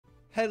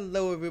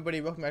Hello everybody,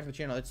 welcome back to the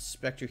channel. It's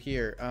Spectre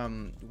here.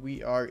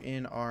 We are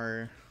in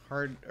our we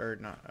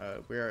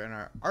are in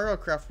our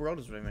RLCraft world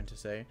is what I meant to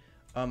say.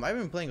 I've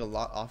been playing a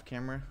lot off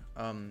camera.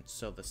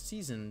 So the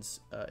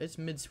seasons, it's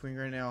mid-spring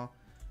right now.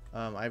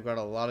 I've got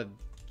a lot of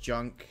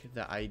junk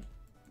that I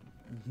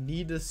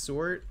need to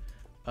sort,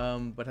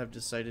 but have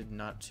decided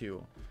not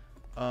to.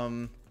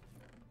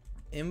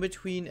 In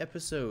between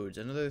episodes,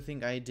 another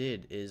thing I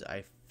did is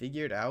I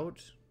figured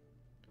out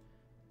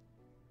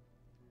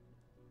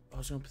I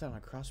was gonna put that on my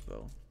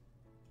crossbow.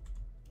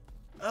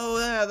 Oh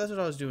yeah, that's what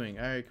I was doing.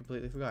 I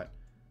completely forgot.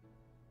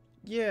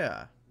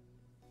 Yeah.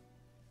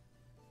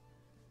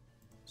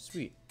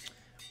 Sweet.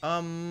 I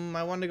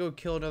wanted to go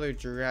kill another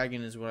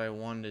dragon is what I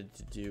wanted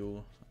to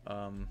do.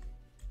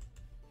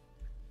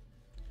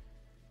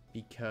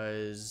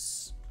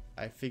 Because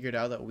I figured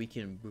out that we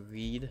can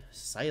breed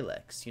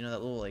Sylex. You know,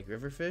 that little like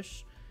river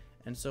fish?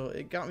 And so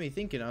it got me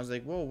thinking. I was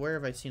like, well, where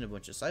have I seen a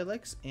bunch of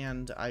Sylex?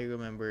 And I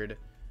remembered,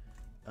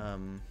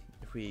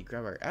 if we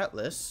grab our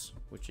atlas,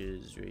 which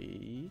is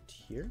right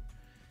here,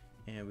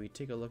 and we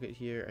take a look at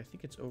here, I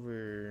think it's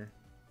over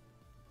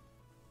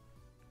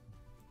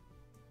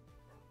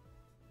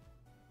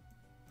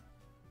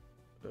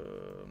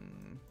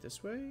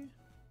this way.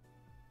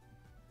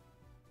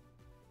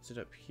 Is it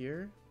up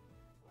here?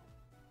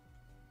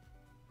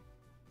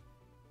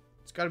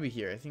 It's got to be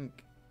here. I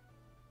think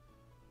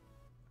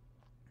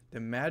the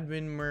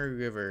Madminmer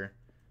River,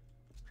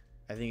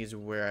 I think, is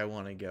where I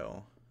want to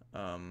go.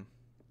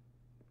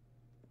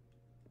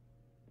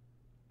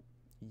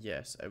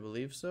 Yes, I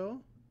believe so.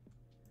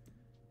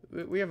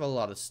 We have a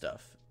lot of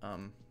stuff. I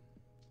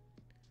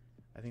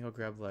think I'll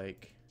grab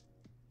like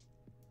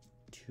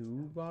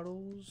 2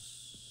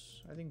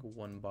 bottles. I think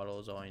 1 bottle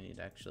is all I need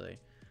actually.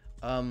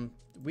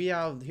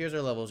 Here's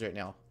our levels right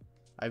now.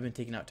 I've been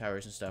taking out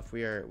towers and stuff.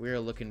 We are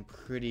looking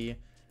pretty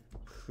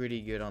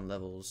good on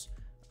levels.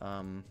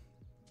 And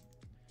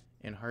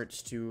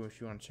hearts too, if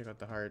you want to check out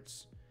the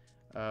hearts.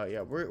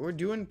 Yeah, we're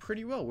doing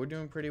pretty well. We're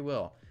doing pretty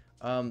well.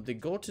 The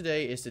goal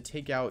today is to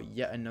take out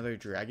yet another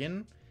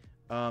dragon.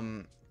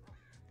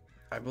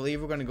 I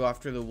believe we're going to go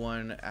after the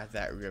one at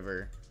that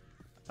river.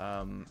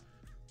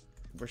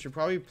 We should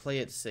probably play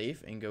it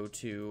safe and go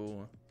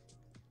to...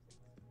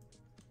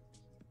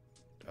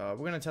 we're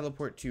going to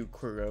teleport to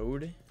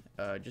Corrode,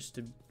 just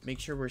to make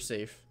sure we're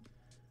safe.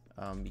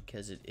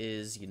 Because it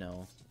is, you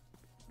know...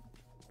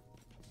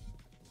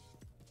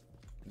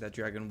 That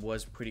dragon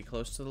was pretty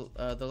close to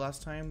the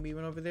last time we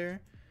went over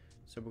there.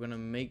 So we're going to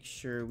make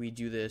sure we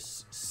do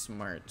this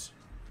smart.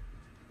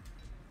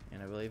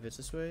 And I believe it's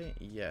this way.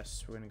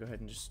 Yes, we're going to go ahead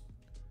and just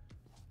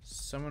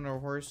summon our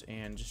horse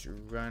and just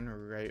run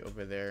right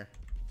over there.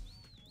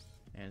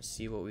 And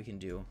see what we can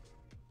do.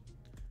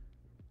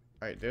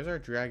 Alright, there's our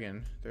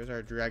dragon. There's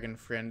our dragon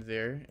friend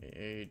there.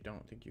 I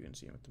don't think you can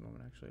see him at the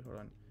moment, actually. Hold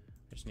on.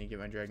 I just need to get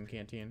my dragon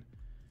canteen.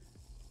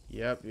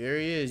 Yep, there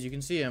he is. You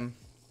can see him.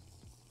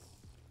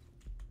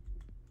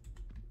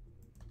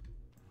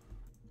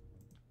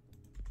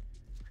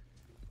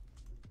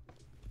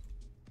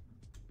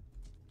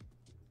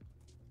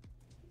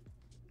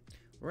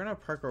 We're gonna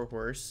park our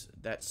horse.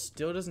 That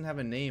still doesn't have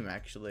a name,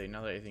 actually,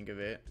 now that I think of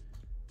it.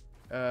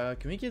 Can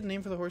we get a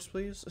name for the horse,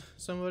 please?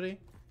 Somebody?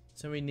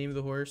 Somebody name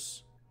the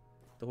horse.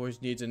 The horse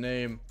needs a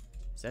name.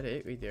 Is that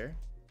it right there?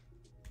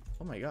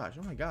 Oh my gosh,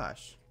 oh my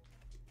gosh.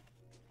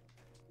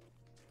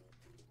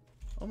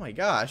 Oh my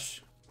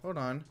gosh. Hold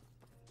on.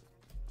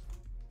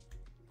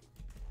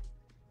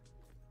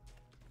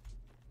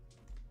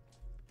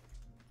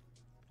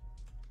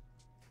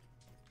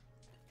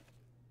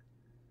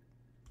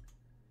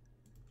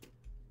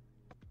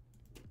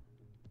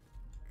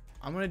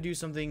 I'm gonna do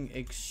something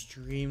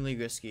extremely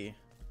risky.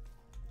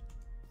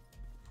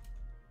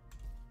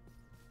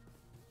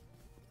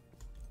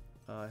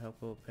 I hope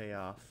it will pay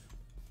off.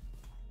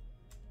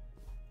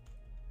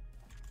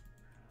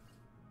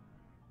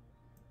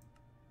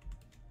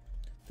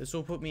 This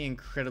will put me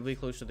incredibly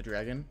close to the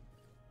dragon.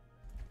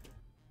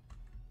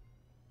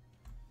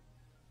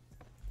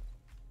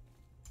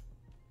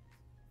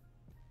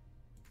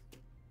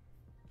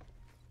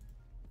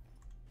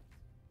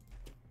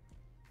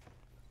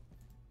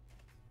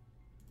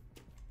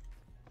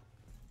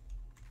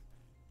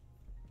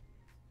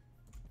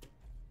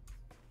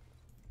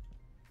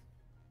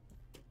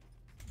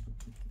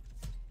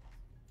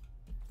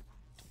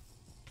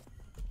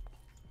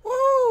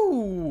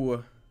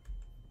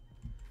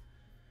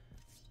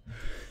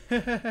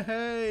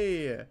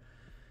 Hey!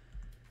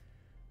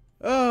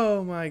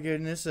 Oh my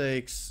goodness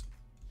sakes.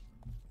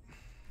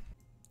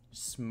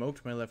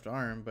 Smoked my left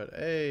arm, but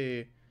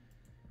hey.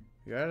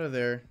 You're out of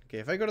there. Okay,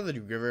 if I go to the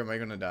river, am I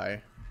gonna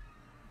die?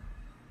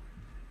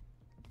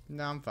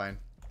 No, I'm fine.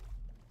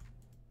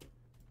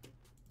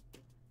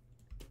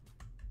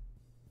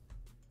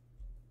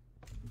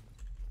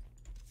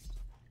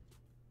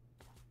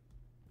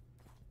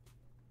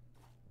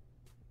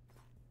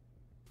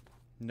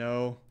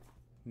 No.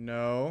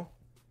 No.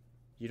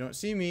 You don't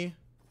see me.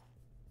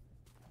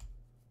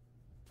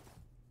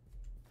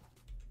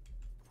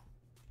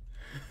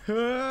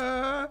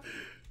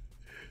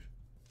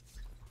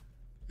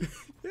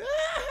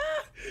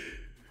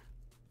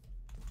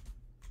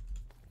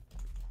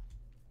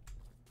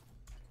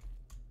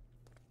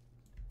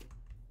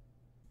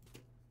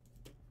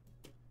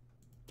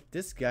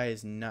 This guy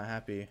is not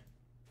happy.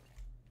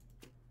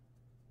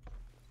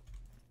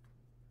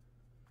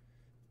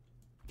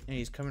 And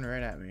he's coming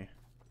right at me.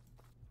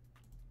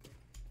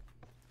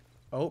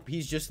 Oh,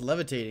 he's just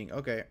levitating.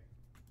 Okay.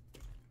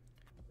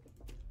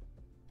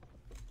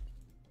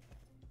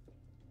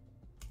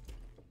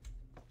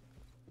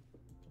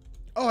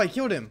 Oh, I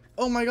killed him.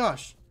 Oh my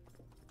gosh.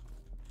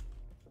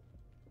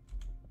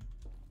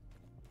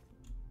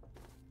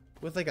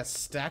 With like a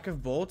stack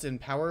of bolts and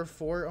power of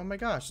 4. Oh my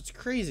gosh, it's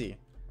crazy.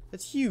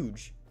 That's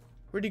huge.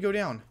 Where'd he go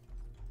down?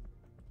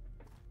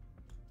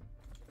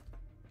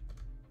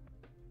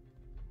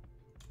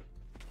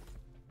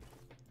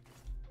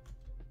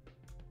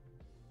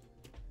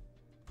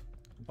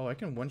 Oh, I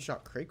can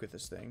one-shot Crake with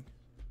this thing.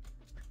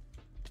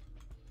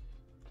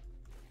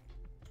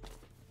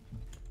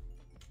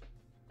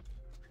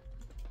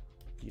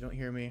 You don't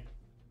hear me.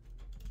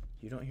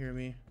 You don't hear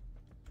me.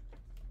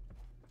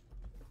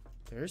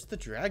 There's the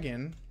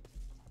dragon.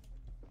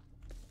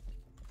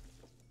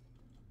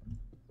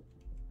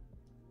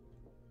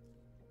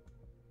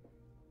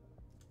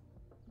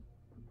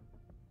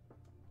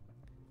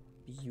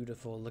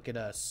 Beautiful. Look at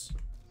us.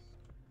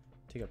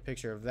 Take a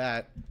picture of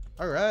that.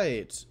 All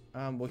right.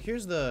 Well,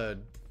 here's the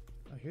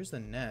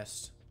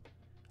nest.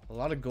 A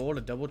lot of gold,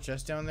 a double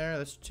chest down there.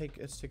 Let's take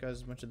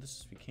as much of this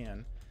as we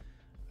can.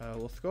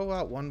 We'll throw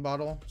out 1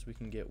 bottle so we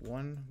can get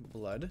 1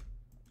 blood.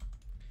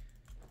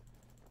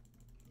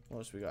 What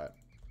else we got?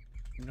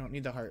 We don't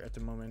need the heart at the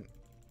moment.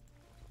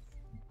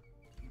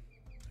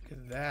 Look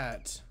at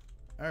that.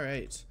 All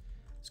right.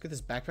 Let's get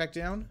this backpack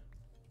down.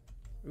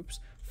 Oops.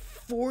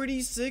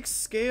 46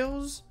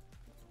 scales?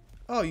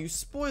 Oh, you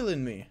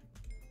spoiling me.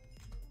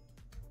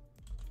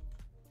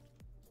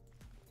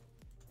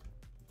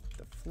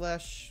 The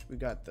flesh. We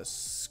got the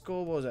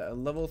skull. What was that? A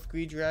level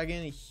 3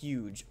 dragon.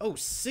 Huge. Oh,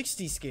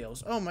 60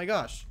 scales. Oh my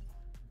gosh.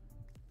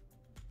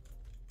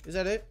 Is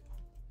that it?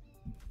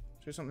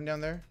 Is there something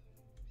down there?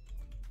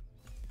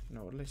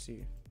 No, what did I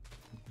see?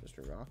 Just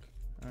a rock.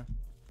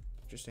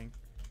 Interesting.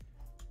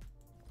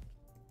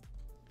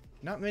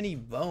 Not many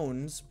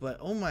bones, but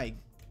oh my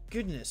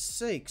goodness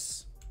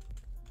sakes.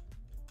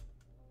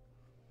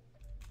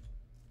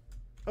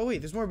 Oh wait,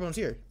 there's more bones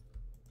here.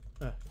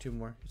 2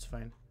 more. It's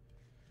fine.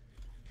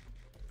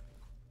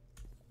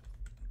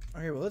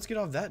 Alright, well let's get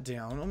all that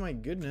down. Oh my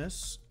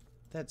goodness.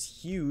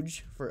 That's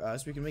huge for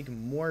us. We can make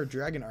more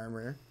dragon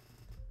armor.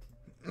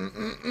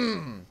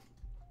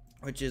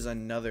 Which is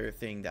another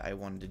thing that I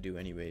wanted to do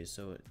anyways,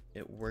 so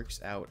it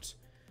works out.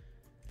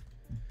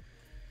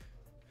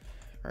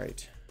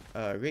 Alright.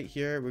 Right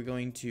here, we're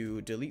going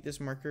to delete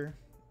this marker.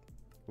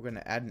 We're going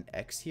to add an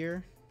X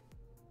here.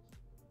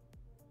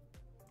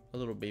 A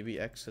little baby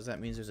X, because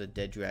that means there's a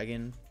dead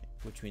dragon.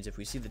 Which means if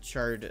we see the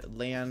charred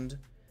land,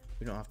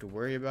 we don't have to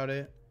worry about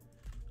it.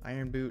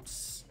 Iron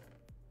boots.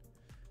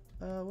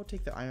 We'll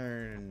take the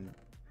iron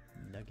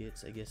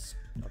nuggets, I guess.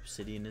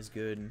 Obsidian is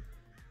good.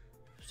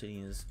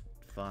 Obsidian is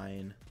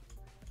fine.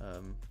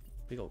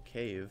 Big old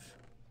cave.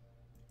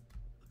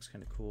 Looks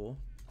kind of cool.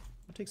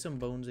 I'll take some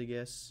bones, I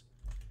guess.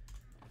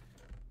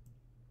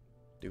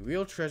 The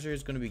real treasure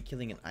is going to be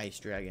killing an ice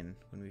dragon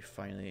when we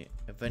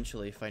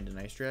eventually find an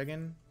ice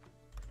dragon.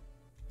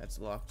 That's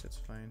locked. That's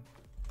fine.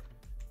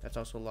 That's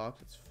also locked.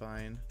 That's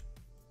fine.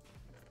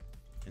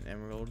 An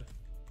emerald.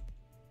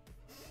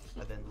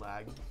 And then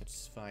lag.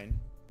 It's fine.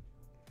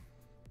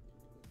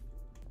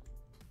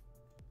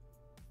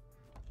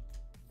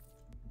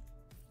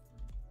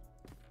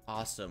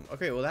 Awesome.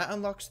 Okay, well that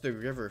unlocks the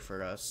river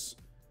for us,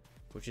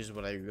 which is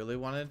what I really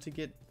wanted to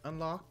get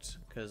unlocked,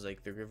 because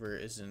like the river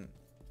isn't.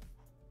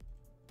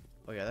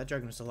 Oh yeah, that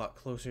dragon was a lot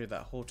closer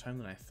that whole time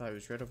than I thought. It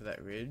was right over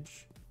that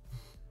ridge.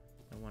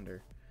 No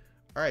wonder.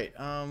 All right.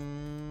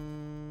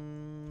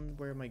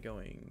 Where am I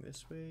going?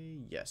 This way?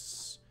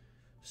 Yes.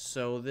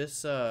 So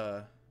this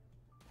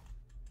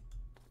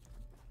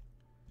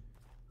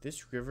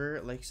this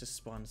river likes to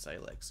spawn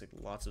Sylex, like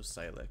lots of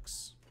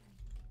Sylex.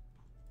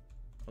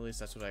 At least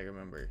that's what I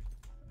remember.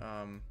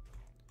 And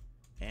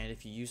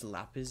if you use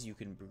lapis, you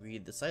can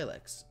breed the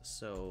Sylex.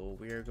 So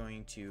we are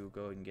going to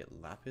go and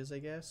get lapis, I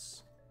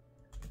guess,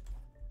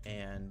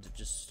 and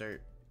just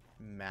start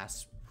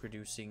mass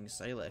producing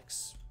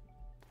Sylex,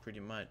 pretty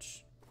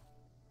much.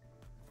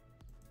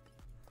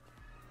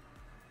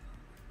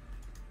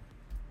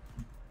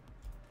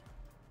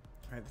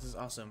 Alright, this is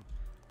awesome.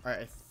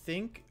 Alright,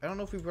 I don't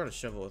know if we brought a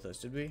shovel with us,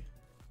 did we?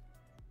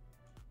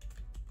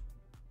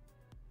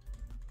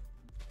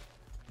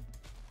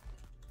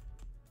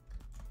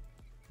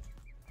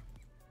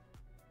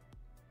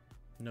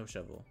 No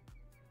shovel.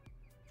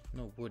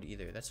 No wood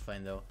either. That's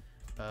fine though.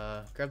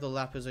 Grab the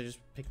lapis I just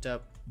picked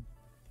up.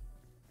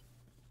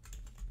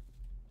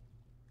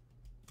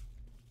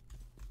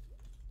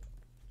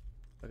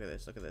 Look at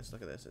this, look at this,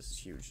 look at this. This is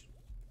huge.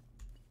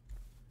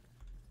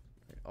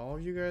 Okay, all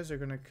of you guys are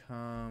gonna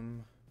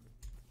come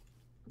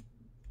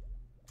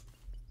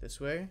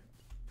this way.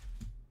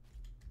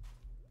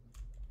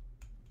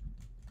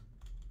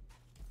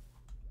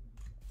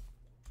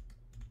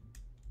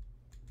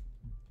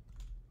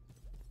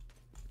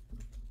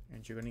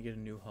 And you're gonna get a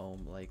new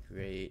home, like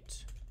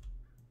right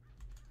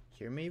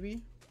here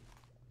maybe?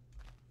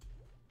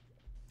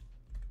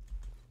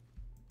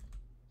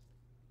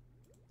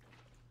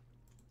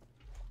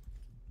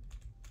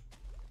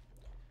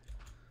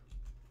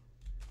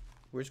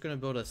 We're just gonna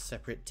build a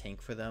separate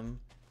tank for them,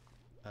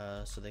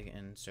 so they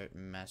can start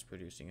mass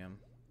producing them.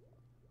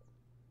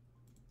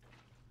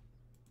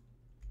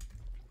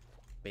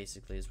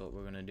 Basically is what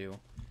we're gonna do.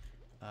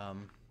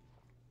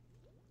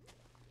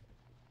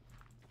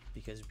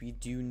 Because we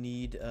do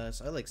need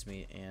Sylex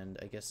meat, and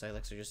I guess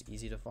Sylex are just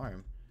easy to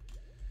farm.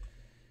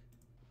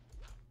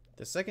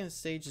 The second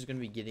stage is going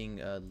to be getting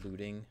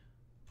looting.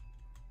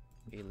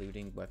 A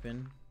looting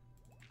weapon.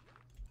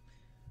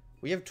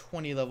 We have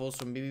 20 levels,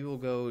 so maybe we'll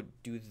go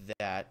do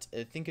that.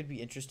 I think it'd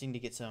be interesting to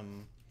get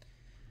some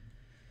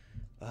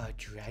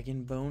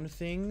dragon bone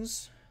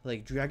things.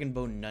 Like dragon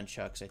bone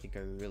nunchucks I think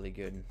are really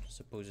good,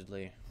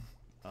 supposedly.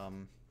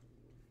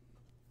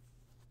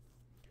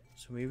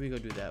 So maybe we go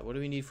do that. What do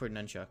we need for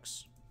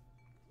nunchucks?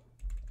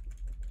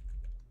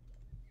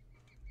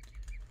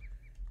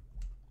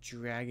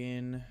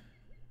 Dragon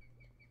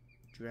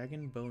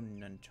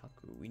bone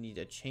nunchaku. We need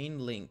a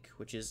chain link,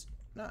 which is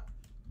not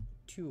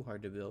too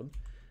hard to build.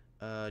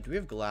 Do we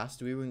have glass?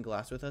 Do we bring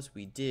glass with us?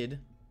 We did.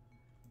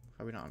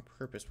 Probably not on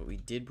purpose, but we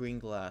did bring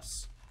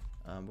glass.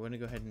 We're going to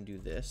go ahead and do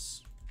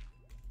this.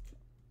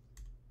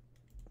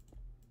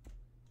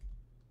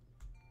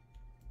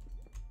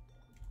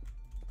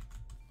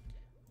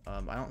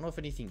 I don't know if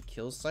anything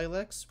kills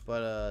Sylex,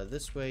 but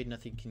this way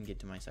nothing can get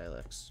to my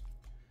Sylex.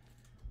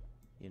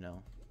 You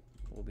know,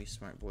 we'll be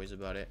smart boys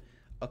about it.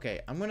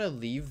 Okay, I'm gonna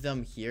leave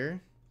them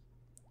here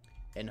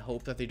and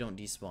hope that they don't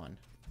despawn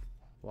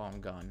while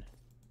I'm gone.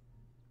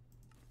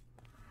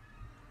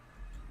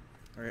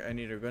 Alright, I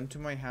need to run to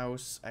my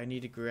house. I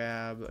need to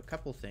grab a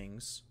couple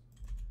things.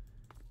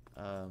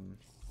 Can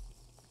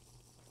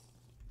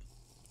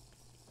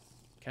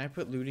I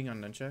put looting on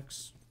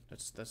nunchucks?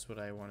 That's what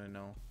I want to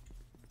know.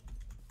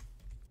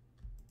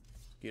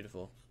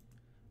 Beautiful.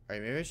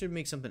 Alright, maybe I should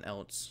make something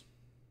else.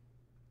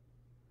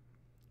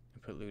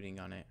 And put looting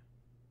on it.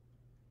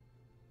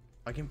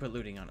 I can put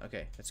looting on.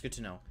 Okay, that's good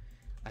to know.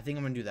 I think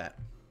I'm gonna do that.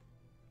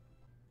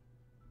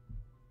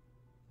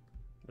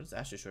 What does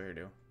Ash Destroyer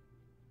do?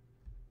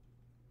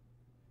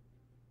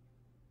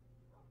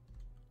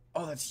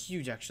 Oh, that's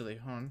huge actually.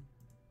 Hold on.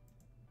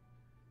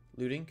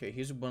 Looting? Okay,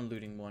 here's one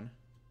looting one.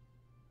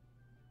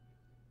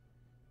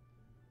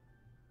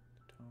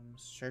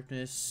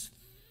 Sharpness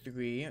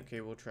 3.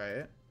 Okay, we'll try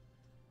it.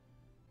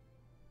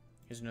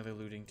 Here's another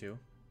looting 2.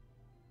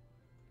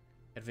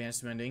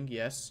 Advanced mending,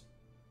 yes.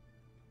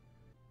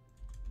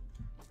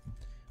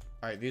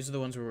 Alright, these are the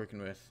ones we're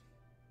working with.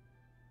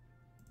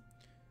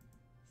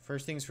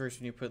 First things first,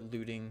 when you put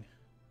looting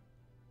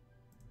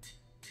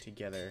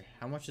together.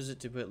 How much is it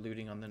to put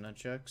looting on the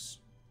nunchucks?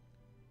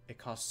 It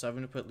costs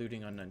 7 to put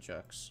looting on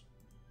nunchucks.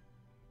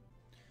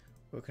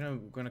 We're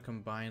gonna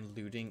combine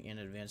looting and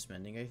advanced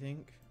mending, I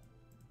think.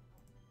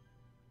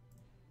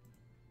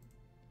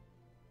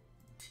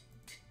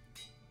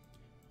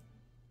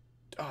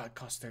 Oh, it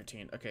costs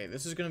 13. Okay,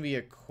 this is gonna be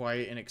a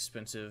quite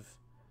inexpensive.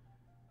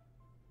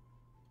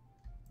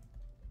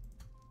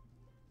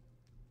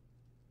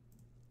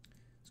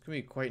 It's gonna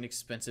be quite an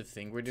expensive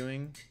thing we're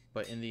doing,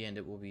 but in the end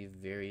it will be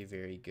very,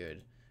 very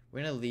good.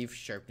 We're gonna leave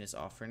sharpness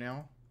off for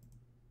now.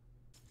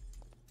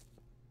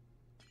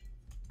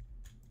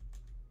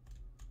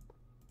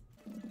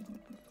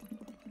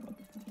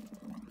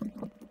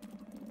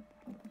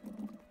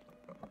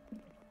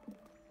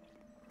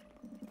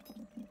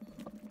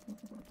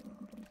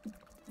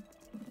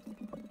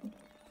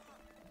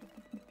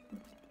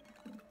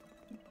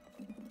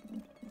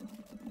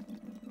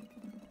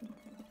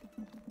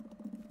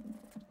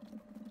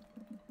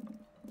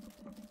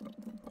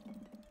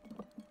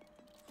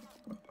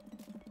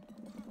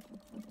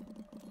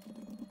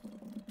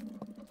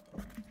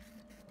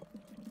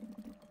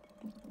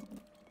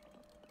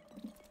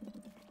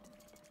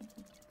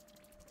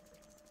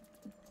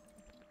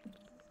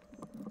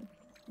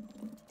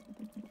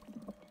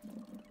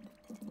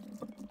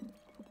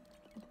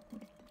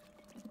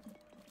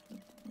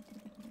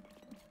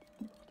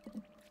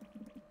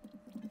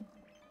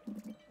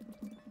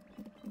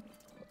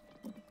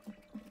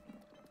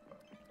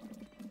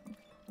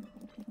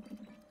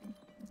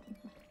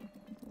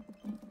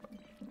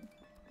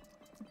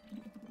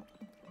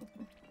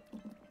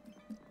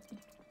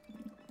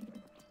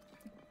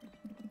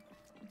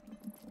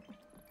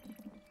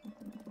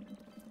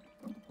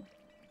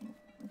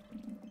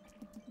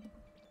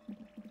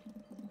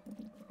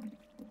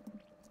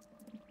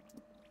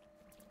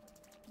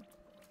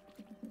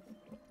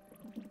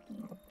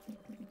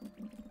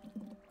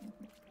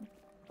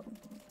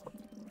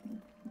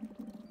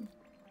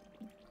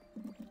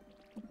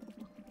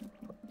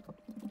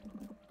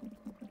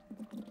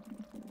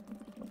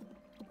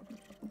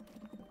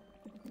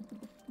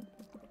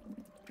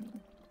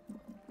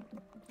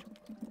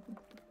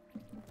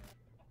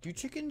 Do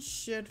chickens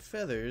shed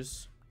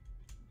feathers?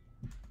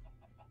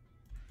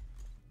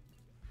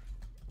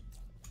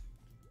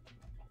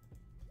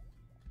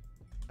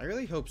 I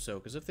really hope so,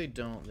 because if they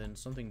don't, then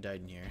something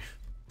died in here.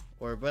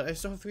 But I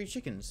still have 3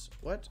 chickens.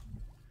 What?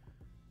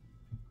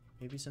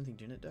 Maybe something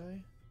didn't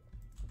die?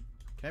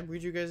 Can I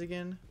breed you guys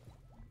again?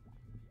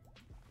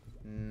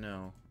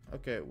 No.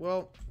 Okay,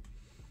 well.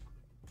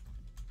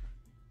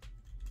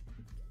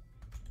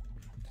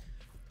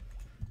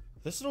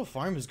 This little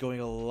farm is going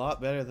a lot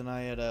better than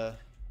I had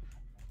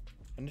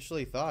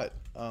initially thought.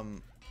 I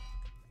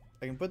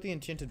can put the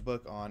enchanted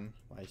book on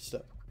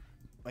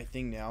my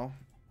thing now.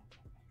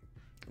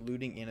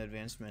 Looting and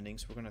advanced mending,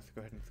 so we're gonna go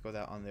ahead and throw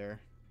that on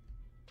there.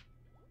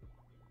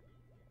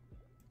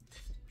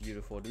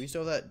 Beautiful. Do we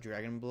still have that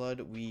dragon blood?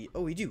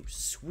 Oh, we do.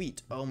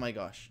 Sweet. Oh my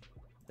gosh.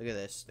 Look at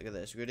this. Look at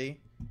this. Ready?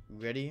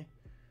 Ready?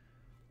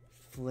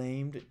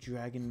 Flamed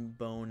dragon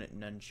bone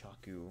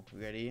nunchaku.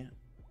 Ready?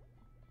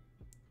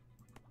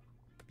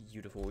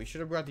 Beautiful. We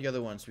should have brought the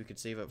other one so we could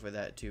save up for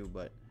that too,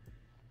 but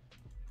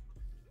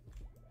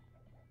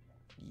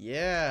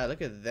yeah,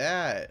 look at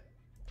that.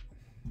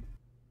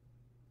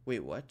 Wait,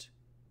 what?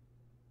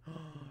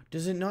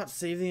 Does it not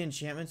save the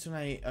enchantments when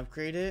I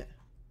upgrade it?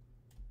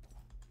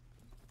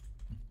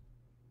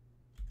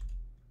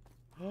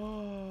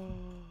 Oh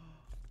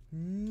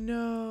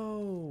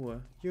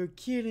no, you're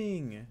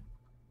kidding.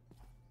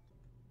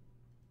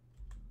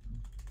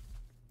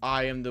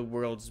 I am the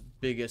world's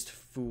biggest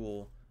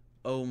fool.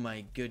 Oh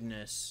my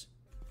goodness.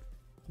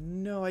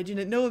 No, I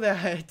didn't know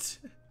that.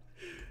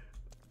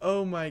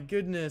 Oh my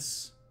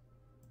goodness.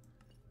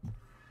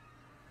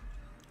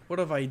 What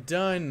have I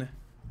done?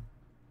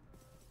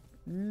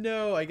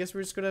 No, I guess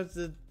we're just gonna have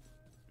to...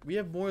 We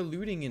have more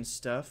looting and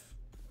stuff.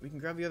 We can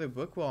grab the other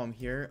book while I'm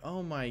here.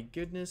 Oh my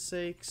goodness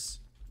sakes.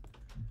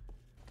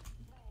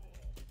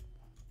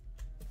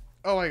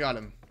 Oh, I got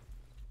him.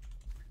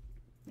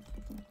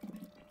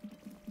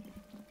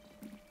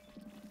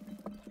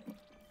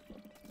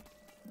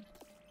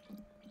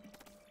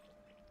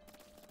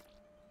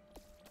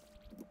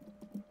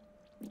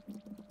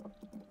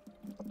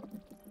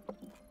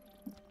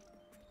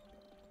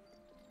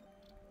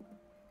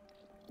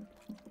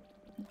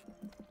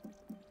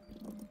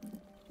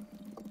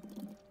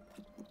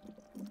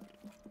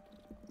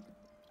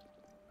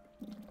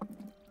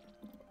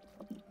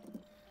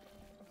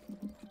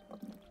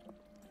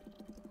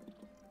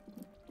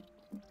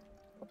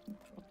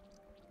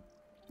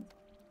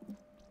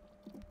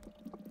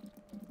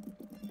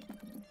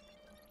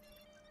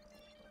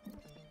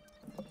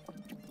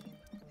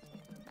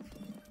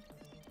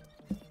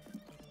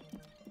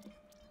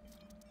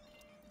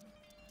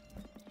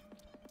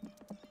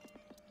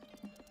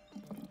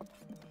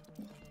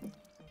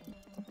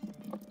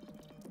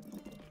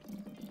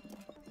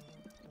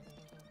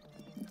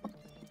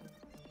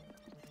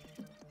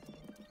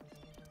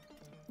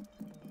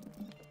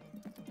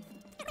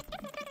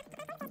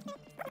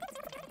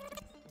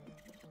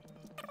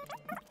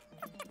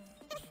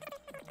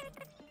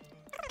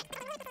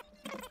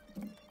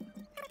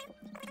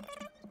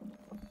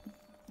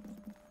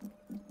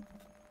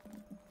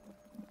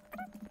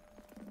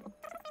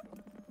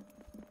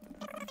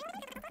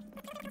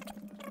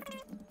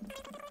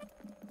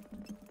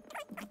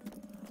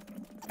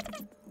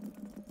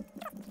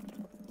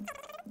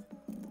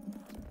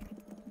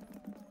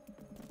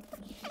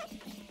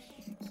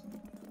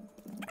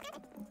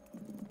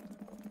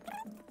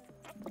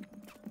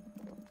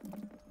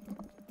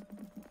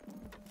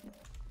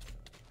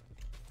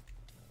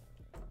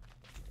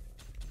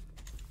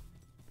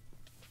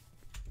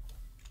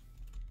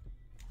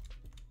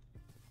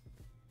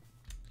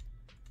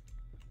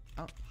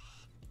 Oh,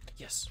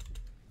 yes.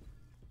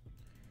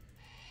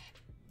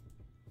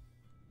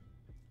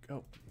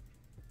 Go.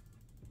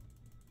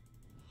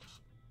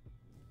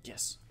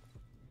 Yes.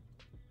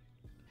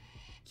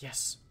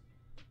 Yes.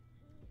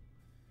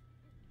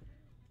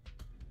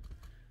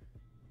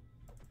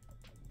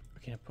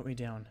 Okay, now put me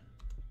down.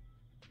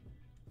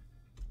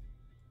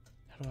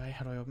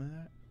 How do I open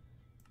that?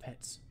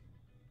 Pets.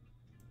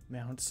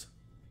 Mounts.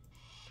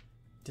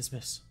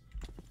 Dismiss.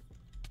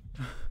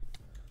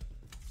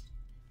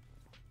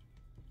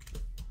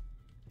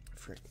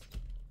 Frick.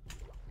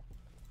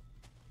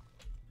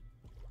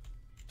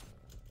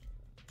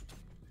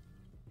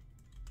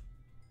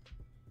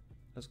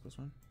 That's a close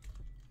one.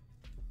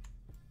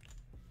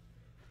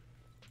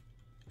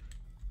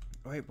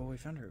 Alright, but we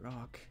found a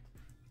rock.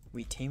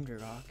 We tamed a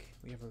rock.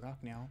 We have a rock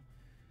now.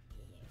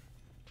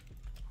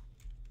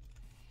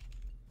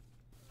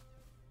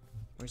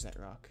 Where's that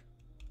rock?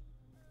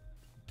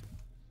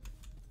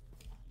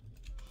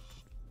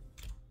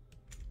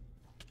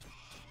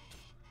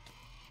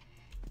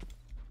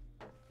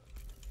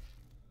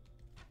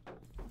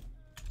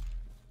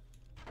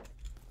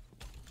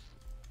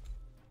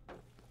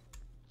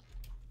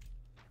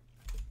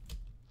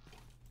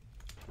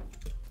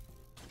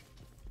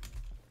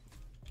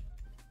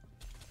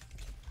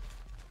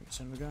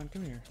 Son of a gun,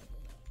 come here.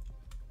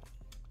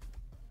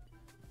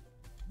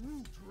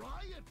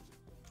 Try it!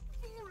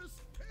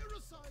 Forest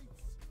parasites!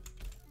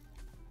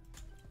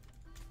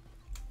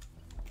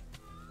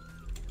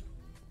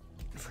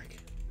 Frick.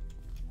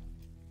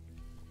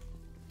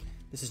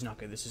 This is not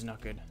good, this is not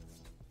good.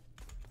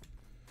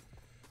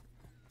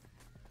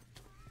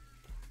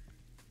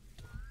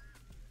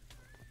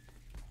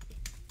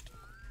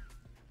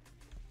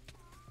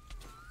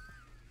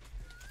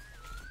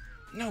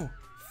 No!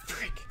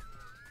 Frick!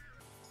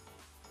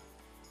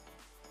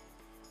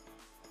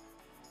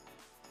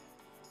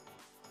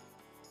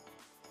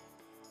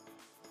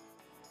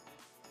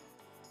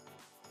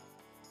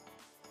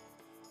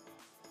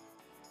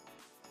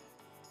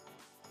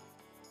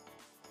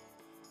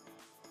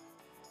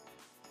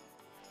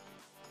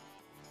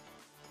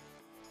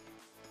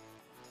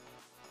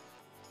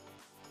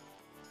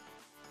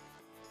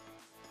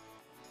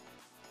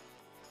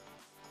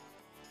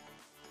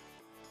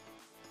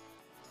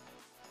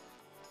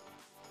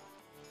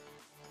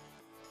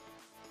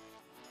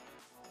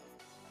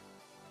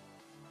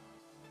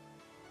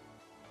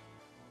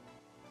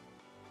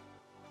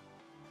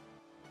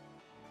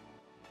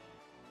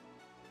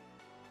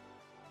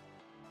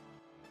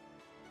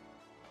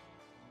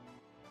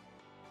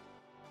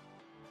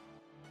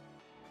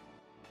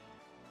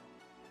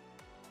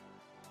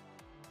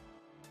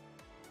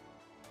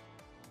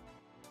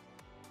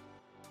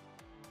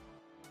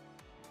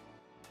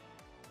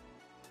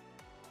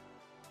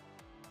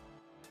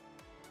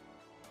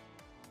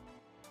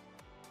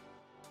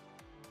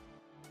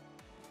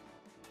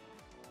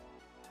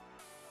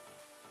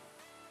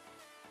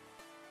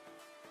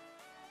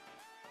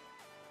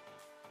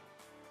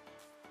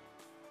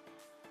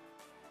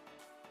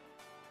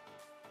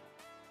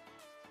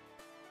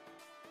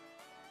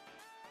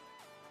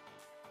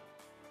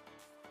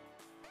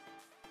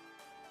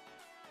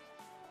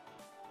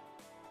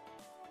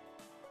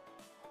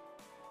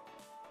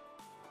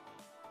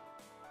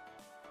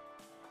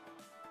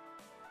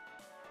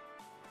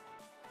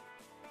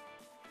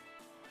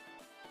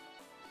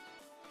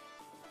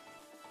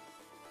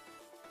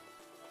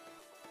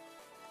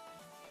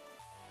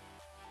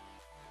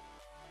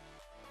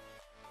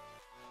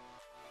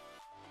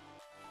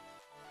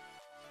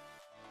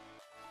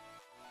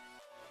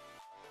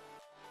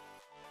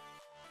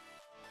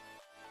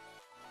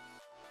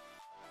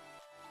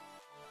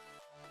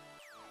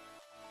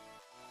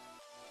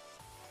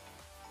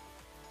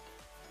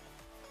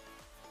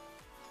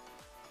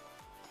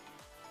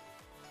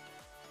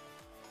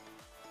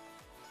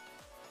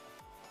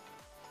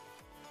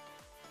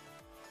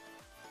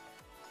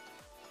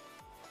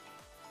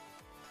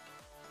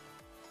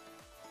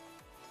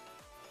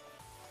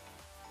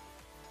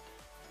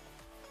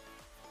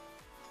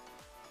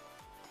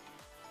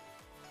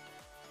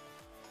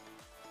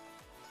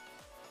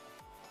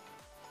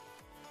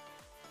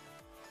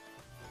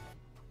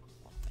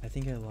 I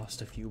think I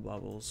lost a few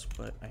bubbles,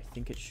 but I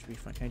think it should be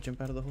fine. Can I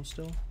jump out of the hole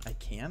still? I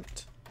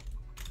can't.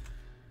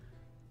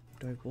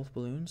 Do I have both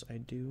balloons? I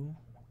do.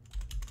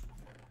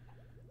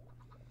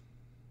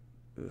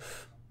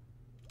 Oof.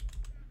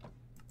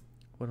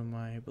 One of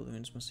my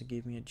balloons must have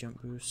gave me a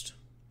jump boost.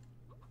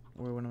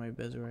 Or one of my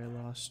beds where I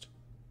lost.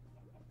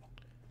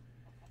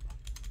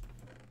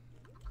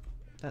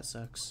 That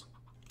sucks.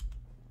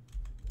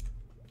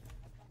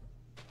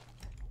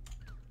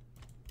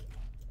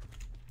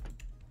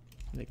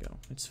 There you go.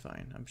 It's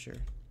fine, I'm sure.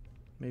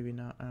 Maybe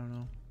not. I don't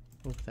know.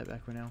 We'll put that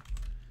back for now.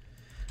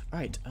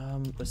 Alright,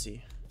 let's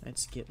see.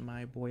 Let's get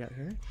my boy out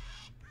here.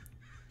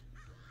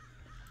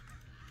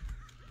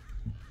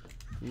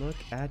 Look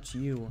at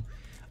you.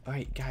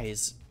 Alright,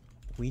 guys.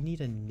 We need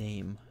a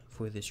name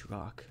for this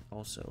rock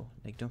also.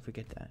 Like, don't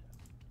forget that.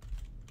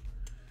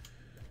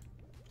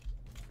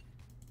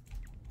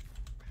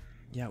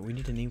 Yeah, we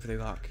need a name for the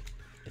rock.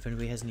 If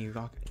anybody has any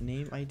rock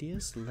name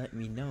ideas, let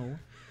me know.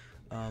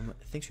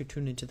 Thanks for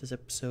tuning into this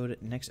episode.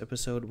 Next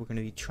episode, we're going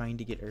to be trying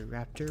to get a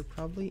raptor,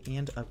 probably,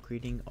 and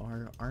upgrading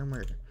our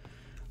armor.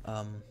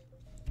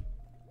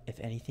 If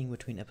anything,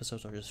 between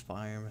episodes, I'll just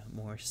farm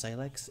more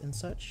Sylex and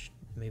such.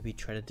 Maybe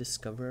try to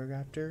discover a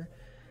raptor.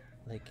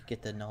 Like,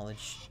 get the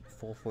knowledge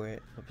full for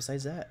it. But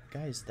besides that,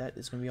 guys, that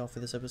is going to be all for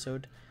this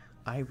episode.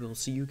 I will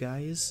see you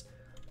guys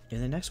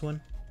in the next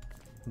one.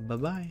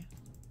 Bye-bye.